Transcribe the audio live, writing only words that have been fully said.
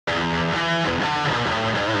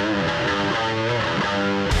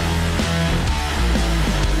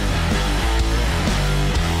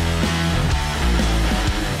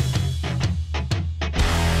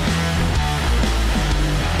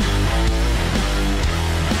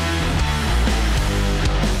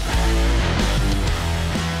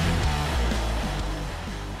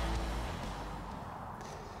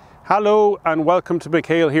Hello and welcome to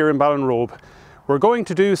McHale here in Ballinrobe. We're going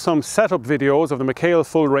to do some setup videos of the McHale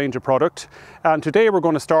full range of product, and today we're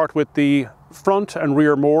going to start with the front and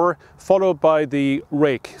rear mower followed by the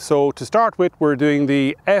rake. So to start with, we're doing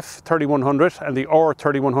the F3100 and the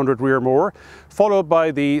R3100 rear mower, followed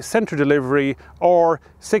by the centre delivery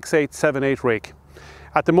R6878 rake.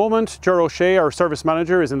 At the moment, Ger O'Shea, our service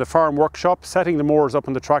manager, is in the farm workshop setting the mowers up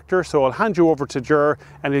on the tractor, so I'll hand you over to Ger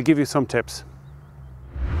and he'll give you some tips.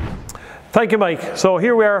 Thank you, Mike. So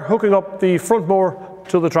here we are hooking up the front mower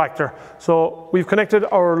to the tractor. So we've connected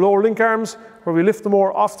our lower link arms where we lift the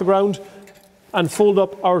mower off the ground and fold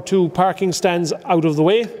up our two parking stands out of the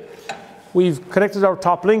way. We've connected our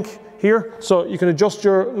top link here, so you can adjust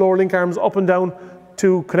your lower link arms up and down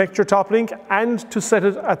to connect your top link and to set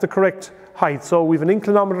it at the correct height. So we've an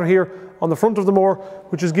inclinometer here on the front of the mower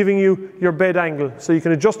which is giving you your bed angle. So you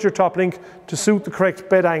can adjust your top link to suit the correct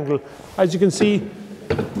bed angle. As you can see,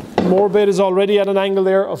 the mower bed is already at an angle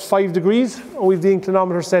there of 5 degrees, and we've the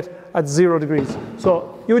inclinometer set at 0 degrees.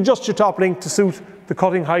 So you adjust your top link to suit the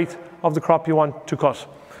cutting height of the crop you want to cut.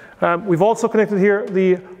 We've also connected here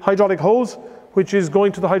the hydraulic hose, which is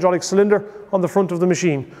going to the hydraulic cylinder on the front of the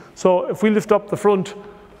machine. So if we lift up the front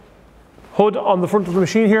hood on the front of the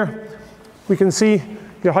machine here, we can see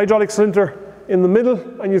your hydraulic cylinder in the middle,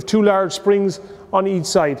 and you have two large springs on each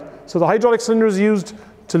side. So the hydraulic cylinder is used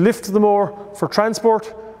to lift the mower for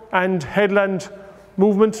transport and headland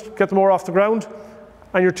movement, get the mower off the ground,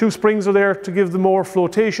 and your two springs are there to give the mower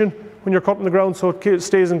flotation when you're cutting the ground so it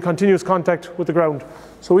stays in continuous contact with the ground.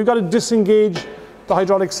 So we've got to disengage the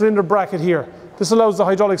hydraulic cylinder bracket here. This allows the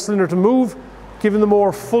hydraulic cylinder to move, giving the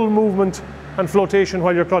mower full movement and flotation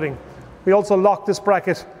while you're cutting. We also lock this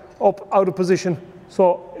bracket up out of position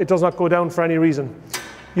so it does not go down for any reason.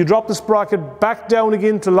 You drop this bracket back down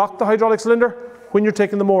again to lock the hydraulic cylinder when you're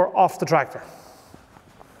taking the mower off the tractor.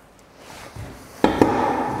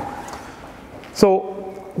 So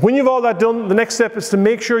when you've all that done, the next step is to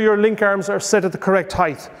make sure your link arms are set at the correct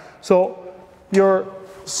height. So your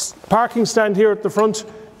parking stand here at the front,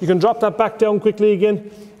 you can drop that back down quickly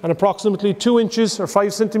again, and approximately 2 inches or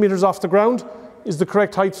 5 centimeters off the ground is the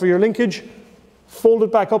correct height for your linkage. Fold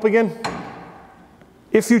it back up again.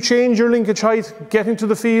 If you change your linkage height, get into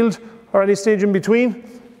the field or any stage in between,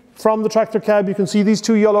 from the tractor cab you can see these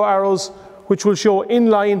two yellow arrows which will show in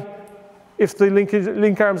line if the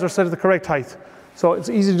link arms are set at the correct height. So it's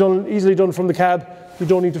easily done from the cab. You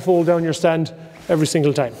don't need to fold down your stand every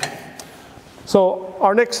single time. So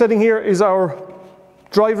our next setting here is our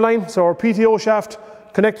drive line, so our PTO shaft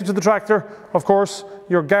connected to the tractor. Of course,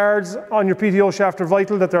 your guards on your PTO shaft are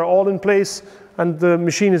vital, that they're all in place and the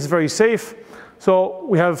machine is very safe. So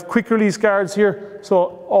we have quick release guards here,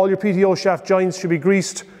 so all your PTO shaft joints should be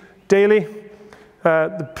greased daily.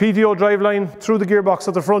 The PTO drive line through the gearbox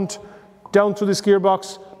at the front, down through this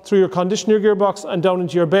gearbox, through your conditioner gearbox and down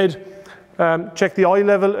into your bed. Check the oil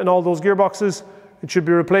level in all those gearboxes. It should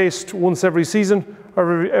be replaced once every season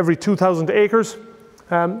or every 2,000 acres.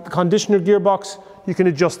 The conditioner gearbox, you can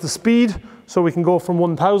adjust the speed, so we can go from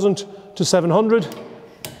 1,000 to 700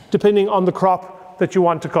 depending on the crop that you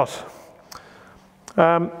want to cut.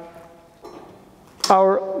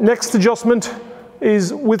 Our next adjustment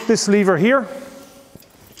is with this lever here.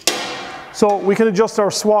 So we can adjust our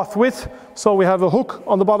swath width. So we have a hook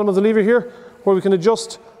on the bottom of the lever here where we can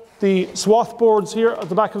adjust the swath boards here at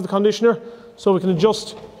the back of the conditioner. So we can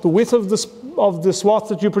adjust the width of the swath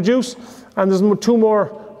that you produce. And there's two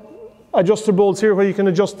more adjuster bolts here where you can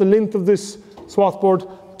adjust the length of this swath board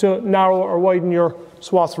to narrow or widen your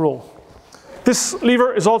swath roll. This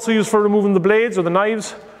lever is also used for removing the blades or the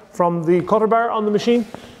knives from the cutter bar on the machine.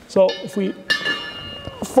 So if we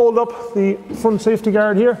fold up the front safety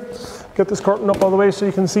guard here, get this curtain up all the way so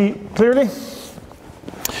you can see clearly.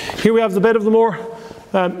 Here we have the bed of the mower.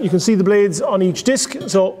 You can see the blades on each disc.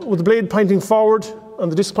 So with the blade pointing forward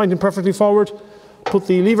and the disc pointing perfectly forward, put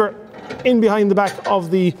the lever in behind the back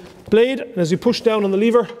of the blade, and as you push down on the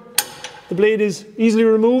lever, the blade is easily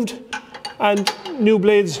removed and new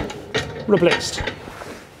blades replaced.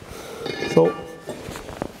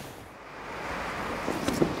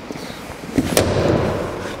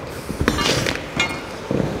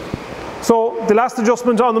 So the last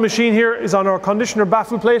adjustment on the machine here is on our conditioner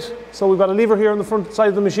baffle plate. So we've got a lever here on the front side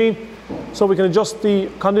of the machine, so we can adjust the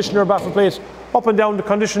conditioner baffle plate up and down to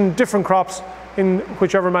condition different crops in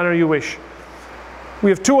whichever manner you wish. We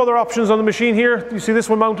have two other options on the machine here. You see this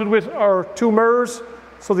one mounted with our two mirrors,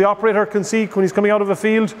 so the operator can see when he's coming out of a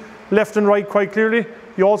field left and right quite clearly.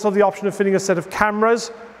 You also have the option of fitting a set of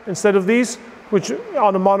cameras instead of these, which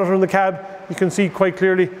on a monitor in the cab you can see quite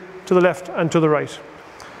clearly to the left and to the right.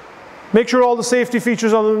 Make sure all the safety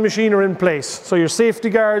features on the machine are in place. So your safety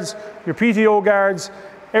guards, your PTO guards,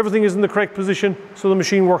 everything is in the correct position so the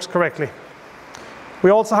machine works correctly. We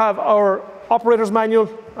also have our operator's manual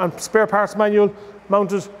and spare parts manual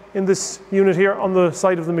mounted in this unit here on the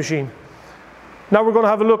side of the machine. Now we're going to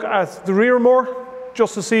have a look at the rear mower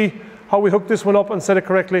just to see how we hook this one up and set it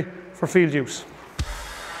correctly for field use.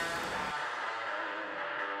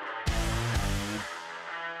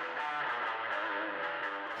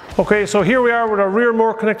 Okay, so here we are with our rear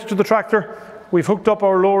mower connected to the tractor. We've hooked up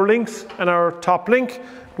our lower links and our top link.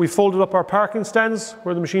 We've folded up our parking stands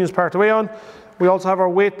where the machine is parked away on. We also have our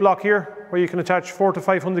weight block here where you can attach 400 to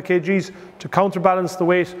 500 kgs to counterbalance the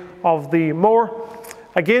weight of the mower.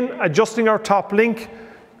 Again, adjusting our top link,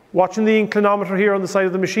 watching the inclinometer here on the side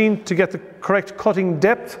of the machine to get the correct cutting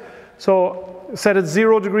depth. So set at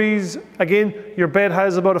 0 degrees, again, your bed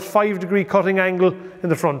has about a 5-degree cutting angle in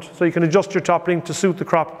the front. So you can adjust your top link to suit the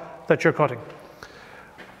crop that you're cutting.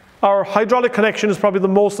 Our hydraulic connection is probably the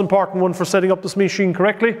most important one for setting up this machine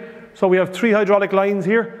correctly. So we have 3 hydraulic lines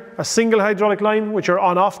here, a single hydraulic line, which are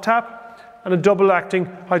on-off tap, and a double acting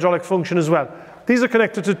hydraulic function as well. These are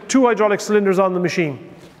connected to 2 hydraulic cylinders on the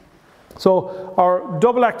machine. So our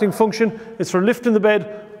double acting function is for lifting the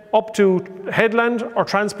bed up to headland or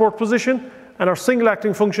transport position, and our single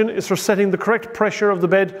acting function is for setting the correct pressure of the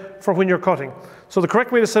bed for when you're cutting. So the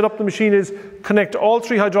correct way to set up the machine is connect all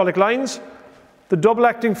 3 hydraulic lines, the double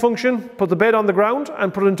acting function, put the bed on the ground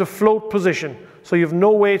and put it into float position. So you have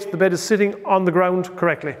no weight, the bed is sitting on the ground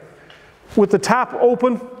correctly. With the tap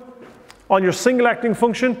open on your single acting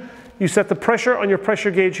function, you set the pressure on your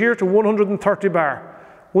pressure gauge here to 130 bar.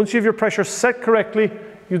 Once you have your pressure set correctly,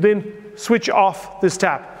 you then switch off this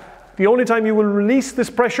tap. The only time you will release this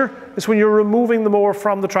pressure is when you're removing the mower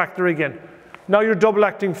from the tractor again. Now your double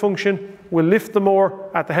acting function will lift the mower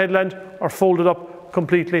at the headland or fold it up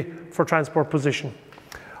completely for transport position.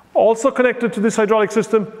 Also connected to this hydraulic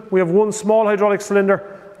system, we have 1 small hydraulic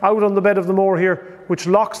cylinder out on the bed of the mower here, which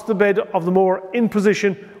locks the bed of the mower in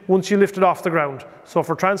position once you lift it off the ground. So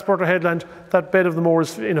for transport or headland, that bed of the mower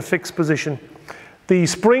is in a fixed position. The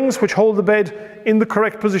springs which hold the bed in the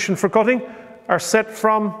correct position for cutting are set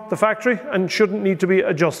from the factory and shouldn't need to be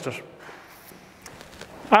adjusted.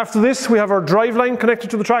 After this, we have our drive line connected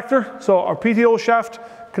to the tractor. So our PTO shaft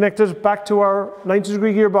connected back to our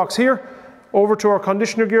 90-degree gearbox here, over to our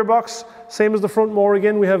conditioner gearbox. Same as the front mower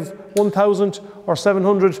again, we have 1000 or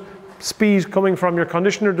 700 speed coming from your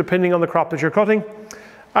conditioner depending on the crop that you're cutting.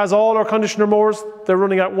 As all our conditioner mowers, they're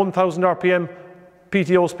running at 1000 RPM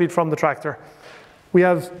PTO speed from the tractor. We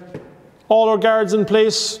have all our guards in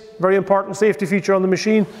place, very important safety feature on the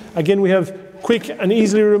machine. Again, we have quick and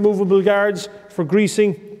easily removable guards for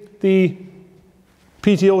greasing the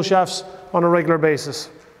PTO shafts on a regular basis.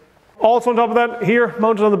 Also on top of that, here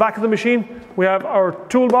mounted on the back of the machine, we have our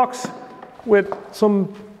toolbox with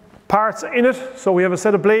some parts in it. So we have a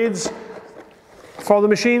set of blades for the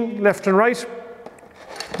machine, left and right.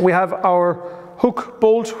 We have our hook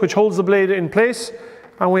bolt, which holds the blade in place,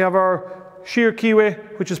 and we have our shear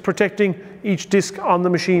keyway, which is protecting each disc on the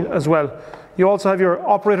machine as well. You also have your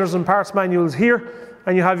operators and parts manuals here,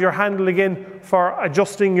 and you have your handle again for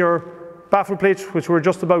adjusting your baffle plates, which we're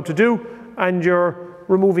just about to do, and you're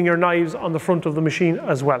removing your knives on the front of the machine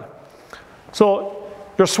as well. So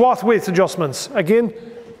your swath width adjustments. Again,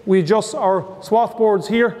 we adjust our swath boards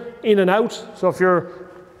here in and out. So if you're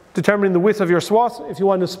determining the width of your swath, if you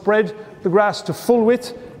want to spread the grass to full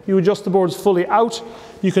width, you adjust the boards fully out.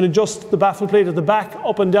 You can adjust the baffle plate at the back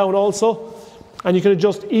up and down also, and you can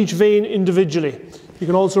adjust each vane individually. You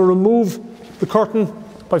can also remove the curtain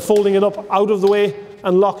by folding it up out of the way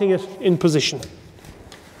and locking it in position.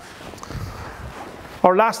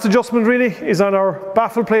 Our last adjustment really is on our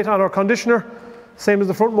baffle plate on our conditioner. Same as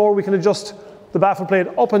the front mower, we can adjust the baffle plate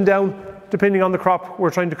up and down depending on the crop we're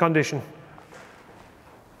trying to condition.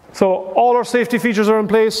 So all our safety features are in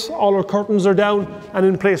place, all our curtains are down and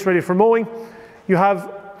in place ready for mowing. You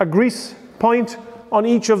have a grease point on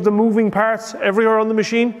each of the moving parts everywhere on the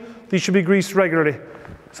machine. These should be greased regularly.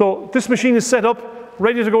 So this machine is set up,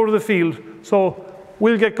 ready to go to the field. So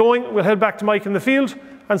we'll get going, we'll head back to Mike in the field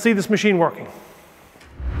and see this machine working.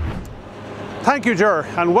 Thank you, Ger,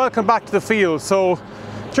 and welcome back to the field. So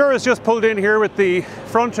Ger has just pulled in here with the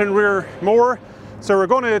front and rear mower. So we're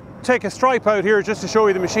going to take a stripe out here just to show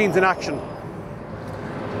you the machines in action.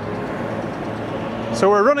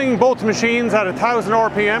 So we're running both machines at 1000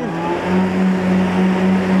 RPM.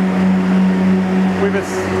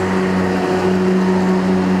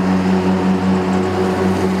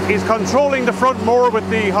 He's controlling the front mower with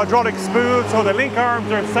the hydraulic spool, so the link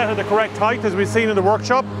arms are set at the correct height as we've seen in the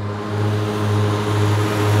workshop.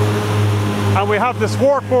 And we have the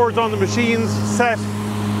swart boards on the machines set,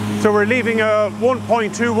 so we're leaving a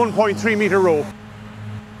 1.2, 1.3 metre row.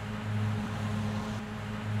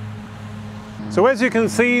 So as you can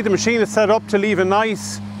see, the machine is set up to leave a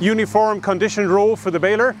nice uniform conditioned row for the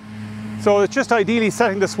baler. So it's just ideally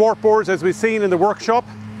setting the swart boards as we've seen in the workshop.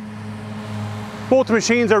 Both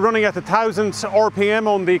machines are running at 1000 RPM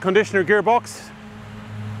on the conditioner gearbox.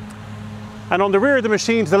 And on the rear of the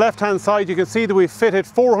machine to the left hand side, you can see that we've fitted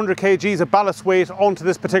 400 kgs of ballast weight onto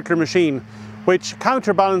this particular machine, which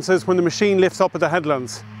counterbalances when the machine lifts up at the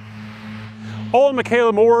headlands. All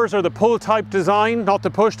McHale mowers are the pull type design, not the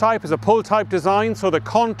push type. It's a pull type design, so they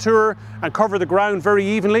contour and cover the ground very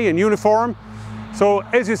evenly and uniform. So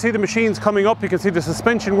as you see the machines coming up, you can see the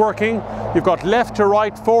suspension working. You've got left to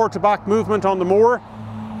right, forward to back movement on the mower.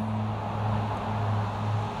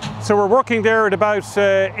 So we're working there at about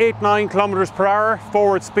 8-9 kilometers per hour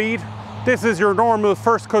forward speed. This is your normal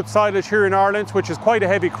first cut silage here in Ireland, which is quite a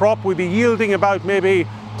heavy crop. We'll be yielding about maybe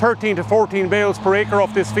 13 to 14 bales per acre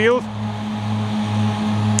off this field.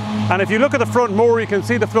 And if you look at the front mower, you can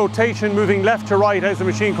see the flotation moving left to right as the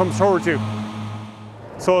machine comes towards you.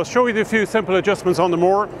 So I'll show you a few simple adjustments on the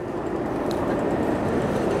mower.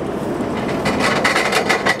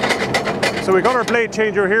 So we got our blade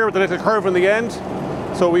changer here with a little curve on the end.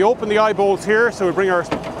 So we open the eye bolts here, so we bring our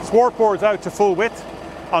swart boards out to full width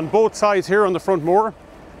on both sides here on the front mower.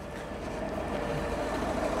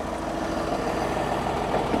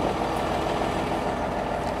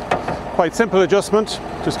 Quite simple adjustment,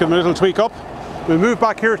 just give them a little tweak up. We'll move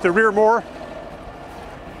back here to the rear mower.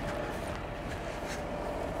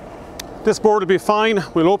 This board will be fine.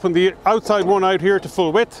 We'll open the outside one out here to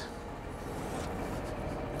full width.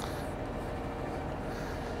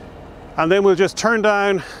 And then we'll just turn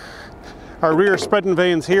down our rear spreading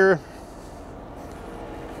vanes here.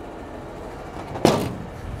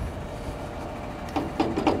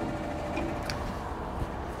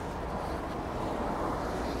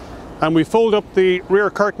 And we fold up the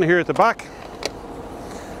rear curtain here at the back.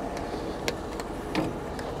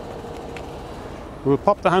 We'll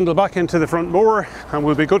pop the handle back into the front mower and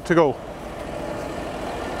we'll be good to go.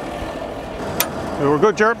 So we're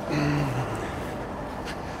good, Ger.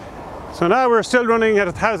 So now we're still running at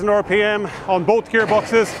 1000 RPM on both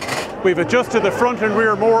gearboxes. We've adjusted the front and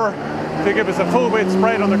rear mower to give us a full weight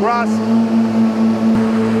spread on the grass.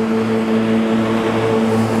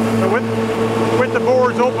 So with the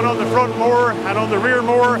boards open on the front mower and on the rear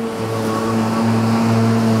mower,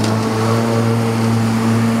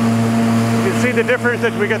 you see the difference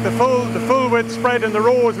that we get the full width spread in the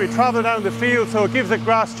row as we travel down the field, so it gives the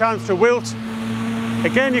grass a chance to wilt.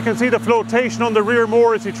 Again, you can see the flotation on the rear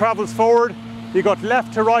mower as he travels forward. You've got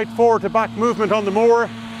left to right, forward to back movement on the mower.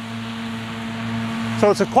 So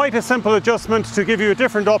it's quite a simple adjustment to give you a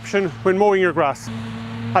different option when mowing your grass.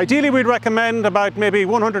 Ideally, we'd recommend about maybe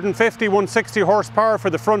 150, 160 horsepower for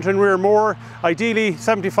the front and rear mower. Ideally,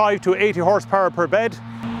 75 to 80 horsepower per bed.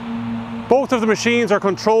 Both of the machines are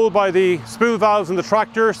controlled by the spool valves in the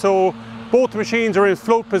tractor, so both machines are in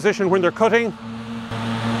float position when they're cutting.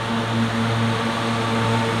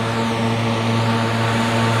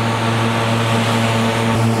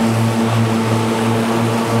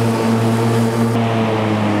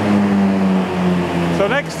 So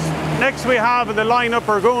next we have in the lineup,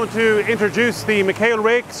 we're going to introduce the McHale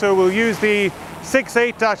rake. So we'll use the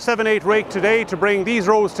 6.8-7.8 rake today to bring these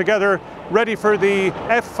rows together, ready for the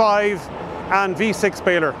F5 and V6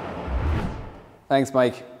 baler. Thanks,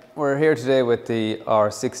 Mike. We're here today with our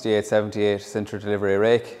 68-78 sinter delivery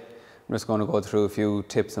rake. I'm just going to go through a few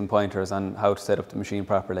tips and pointers on how to set up the machine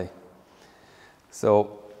properly.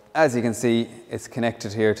 So as you can see, it's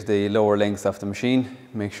connected here to the lower links of the machine.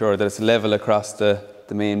 Make sure that it's level across the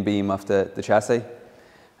main beam of the chassis.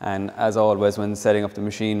 And as always, when setting up the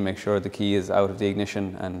machine, make sure the key is out of the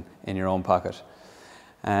ignition and in your own pocket.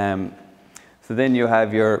 So then you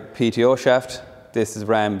have your PTO shaft. This is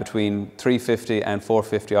ran between 350 and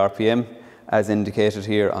 450 RPM, as indicated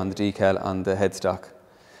here on the decal on the headstock.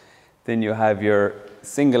 Then you have your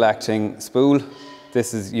single acting spool.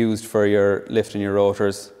 This is used for your lifting your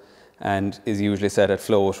rotors and is usually set at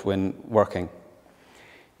float when working.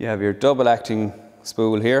 You have your double acting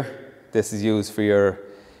spool here. This is used for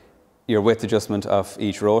your width adjustment of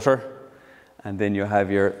each rotor. And then you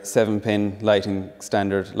have your 7-pin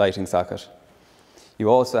standard lighting socket. You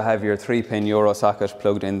also have your 3-pin Euro socket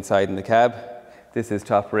plugged inside in the cab. This is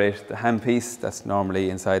to operate the handpiece that's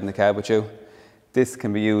normally inside in the cab with you. This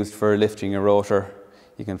can be used for lifting your rotor.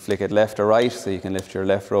 You can flick it left or right, so you can lift your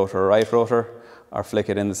left rotor or right rotor, or flick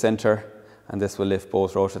it in the center, and this will lift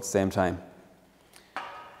both rotors at the same time.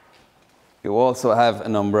 You also have a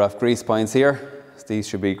number of grease points here. These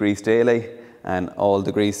should be greased daily, and all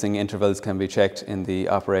the greasing intervals can be checked in the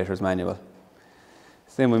operator's manual.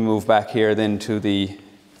 So then we move back here then to the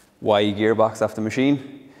Y gearbox of the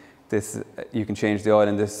machine. This, you can change the oil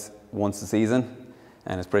in this once a season,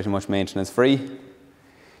 and it's pretty much maintenance free.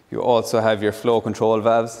 You also have your flow control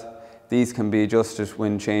valves. These can be adjusted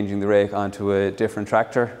when changing the rake onto a different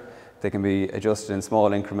tractor. They can be adjusted in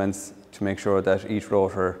small increments to make sure that each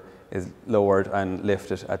rotor is lowered and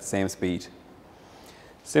lifted at the same speed.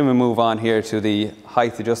 So then we move on here to the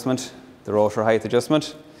height adjustment, the rotor height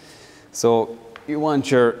adjustment. So you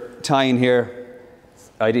want your tine here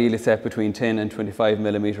ideally set between 10 and 25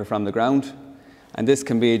 millimeter from the ground. And this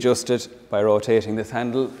can be adjusted by rotating this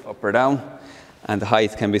handle up or down, and the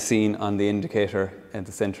height can be seen on the indicator in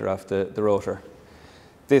the center of the rotor.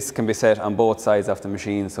 This can be set on both sides of the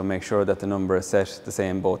machine, so make sure that the number is set the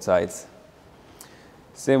same both sides.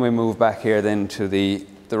 So then we move back here then to the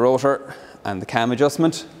rotor and the cam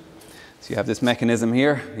adjustment. So you have this mechanism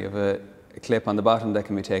here. You have a clip on the bottom that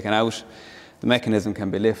can be taken out. The mechanism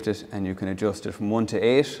can be lifted and you can adjust it from 1 to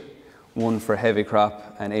 8, 1 for heavy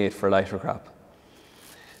crop and 8 for lighter crop.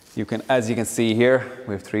 You can, as you can see here,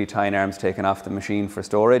 we have 3 tine arms taken off the machine for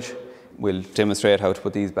storage. We'll demonstrate how to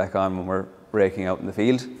put these back on when we're raking out in the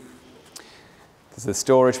field. There's a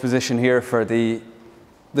storage position here for the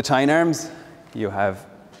tine arms. You have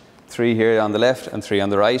 3 here on the left and 3 on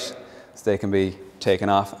the right, so they can be taken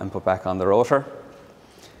off and put back on the rotor.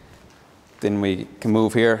 Then we can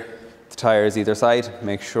move here, the tyres either side.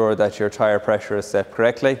 Make sure that your tyre pressure is set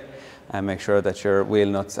correctly and make sure that your wheel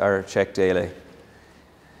nuts are checked daily.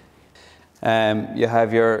 You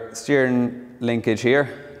have your steering linkage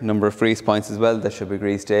here, number of grease points as well, that should be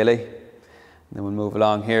greased daily. Then we'll move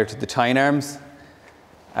along here to the tine arms.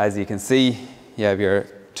 As you can see, you have your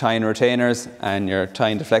tine retainers and your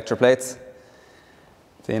tine deflector plates.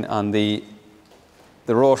 Then on the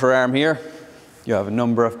rotor arm here, you have a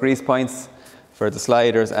number of grease points for the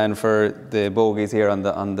sliders and for the bogies here on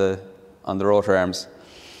the rotor arms.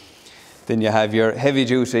 Then you have your heavy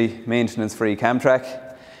duty maintenance free cam track,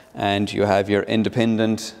 and you have your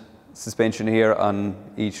independent suspension here on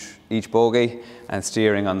each bogie and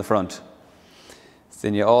steering on the front.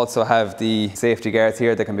 Then you also have the safety guards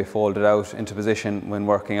here that can be folded out into position when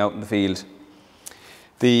working out in the field.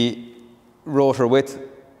 The rotor width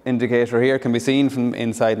indicator here can be seen from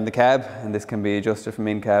inside in the cab, and this can be adjusted from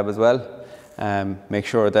in cab as well. Make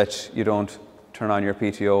sure that you don't turn on your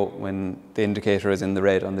PTO when the indicator is in the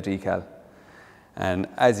red on the decal. And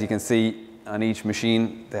as you can see on each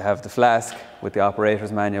machine, they have the flask with the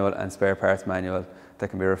operator's manual and spare parts manual that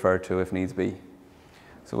can be referred to if needs be.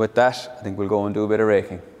 So with that, I think we'll go and do a bit of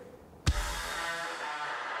raking.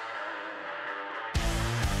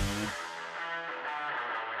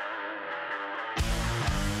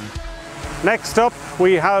 Next up,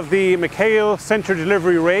 we have the McHale center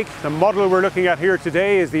delivery rake. The model we're looking at here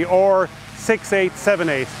today is the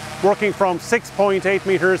R6878, working from 6.8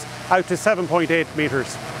 meters out to 7.8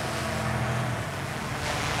 meters.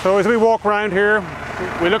 So as we walk around here,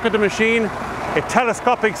 we look at the machine, it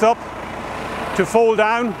telescopics up to fold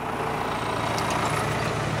down.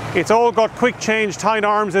 It's all got quick change tine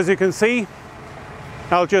arms, as you can see.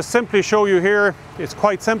 I'll just simply show you here. It's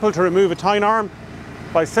quite simple to remove a tine arm.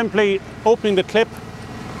 By simply opening the clip,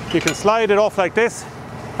 you can slide it off like this,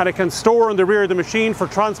 and it can store on the rear of the machine for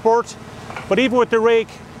transport. But even with the rake,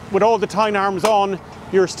 with all the tine arms on,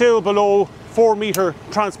 you're still below 4 meter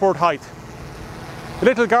transport height. The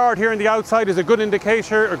little guard here on the outside is a good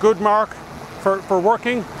indicator, a good mark for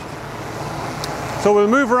working. So we'll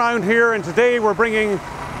move around here, and today we're bringing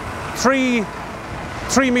three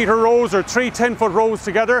 3-meter rows or 3 10-foot rows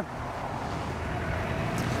together.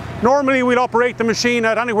 Normally we'll operate the machine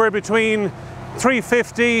at anywhere between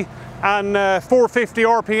 350 and 450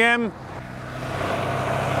 RPM.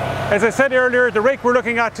 As I said earlier, the rake we're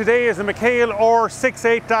looking at today is a McHale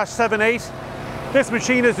R68-78. This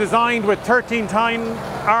machine is designed with 13 tine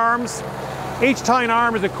arms. Each tine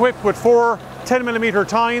arm is equipped with 4 10mm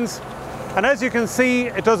tines. And as you can see,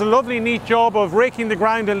 it does a lovely neat job of raking the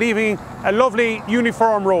ground and leaving a lovely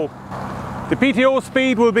uniform row. The PTO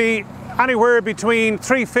speed will be anywhere between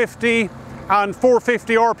 350 and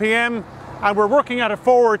 450 RPM, and we're working at a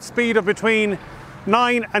forward speed of between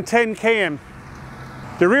 9 and 10 km.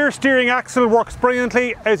 The rear steering axle works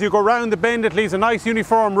brilliantly. As you go round the bend, it leaves a nice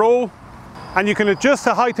uniform row, and you can adjust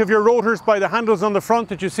the height of your rotors by the handles on the front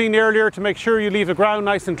that you've seen earlier to make sure you leave the ground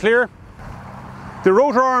nice and clear. The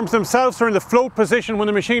rotor arms themselves are in the float position when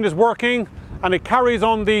the machine is working, and it carries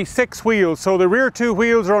on the 6 wheels. So the rear 2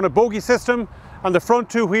 wheels are on a bogie system and the front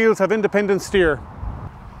 2 wheels have independent steer.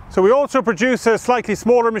 So we also produce a slightly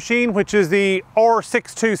smaller machine, which is the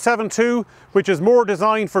R6272, which is more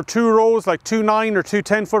designed for 2 rows, like 2 9 or 2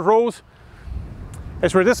 10-foot rows.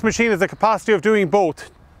 It's where this machine has the capacity of doing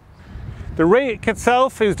both. The rake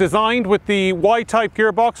itself is designed with the Y-type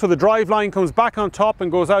gearbox, so the drive line comes back on top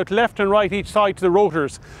and goes out left and right each side to the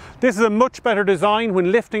rotors. This is a much better design.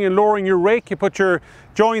 When lifting and lowering your rake, you put your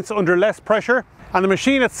joints under less pressure. And the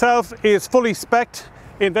machine itself is fully spec'd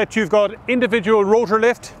in that you've got individual rotor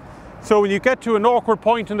lift. So when you get to an awkward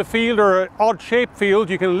point in the field or an odd shaped field,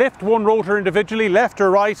 you can lift one rotor individually, left or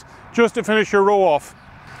right, just to finish your row off.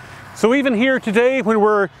 So even here today, when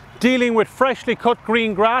we're dealing with freshly cut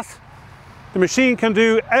green grass, the machine can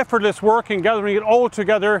do effortless work in gathering it all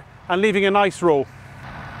together and leaving a nice row.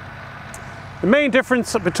 The main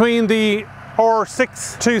difference between the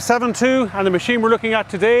R6272 and the machine we're looking at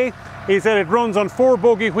today is that it runs on 4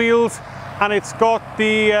 bogie wheels and it's got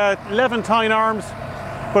the Levantine arms,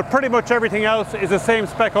 but pretty much everything else is the same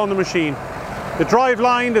spec on the machine. The drive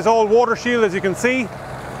line is all water shield, as you can see,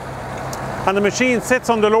 and the machine sits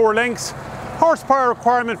on the lower lengths. Horsepower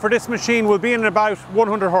requirement for this machine will be in about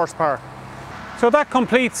 100 horsepower. So that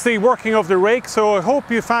completes the working of the rake. So I hope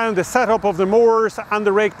you found the setup of the mowers and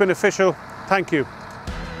the rake beneficial. Thank you.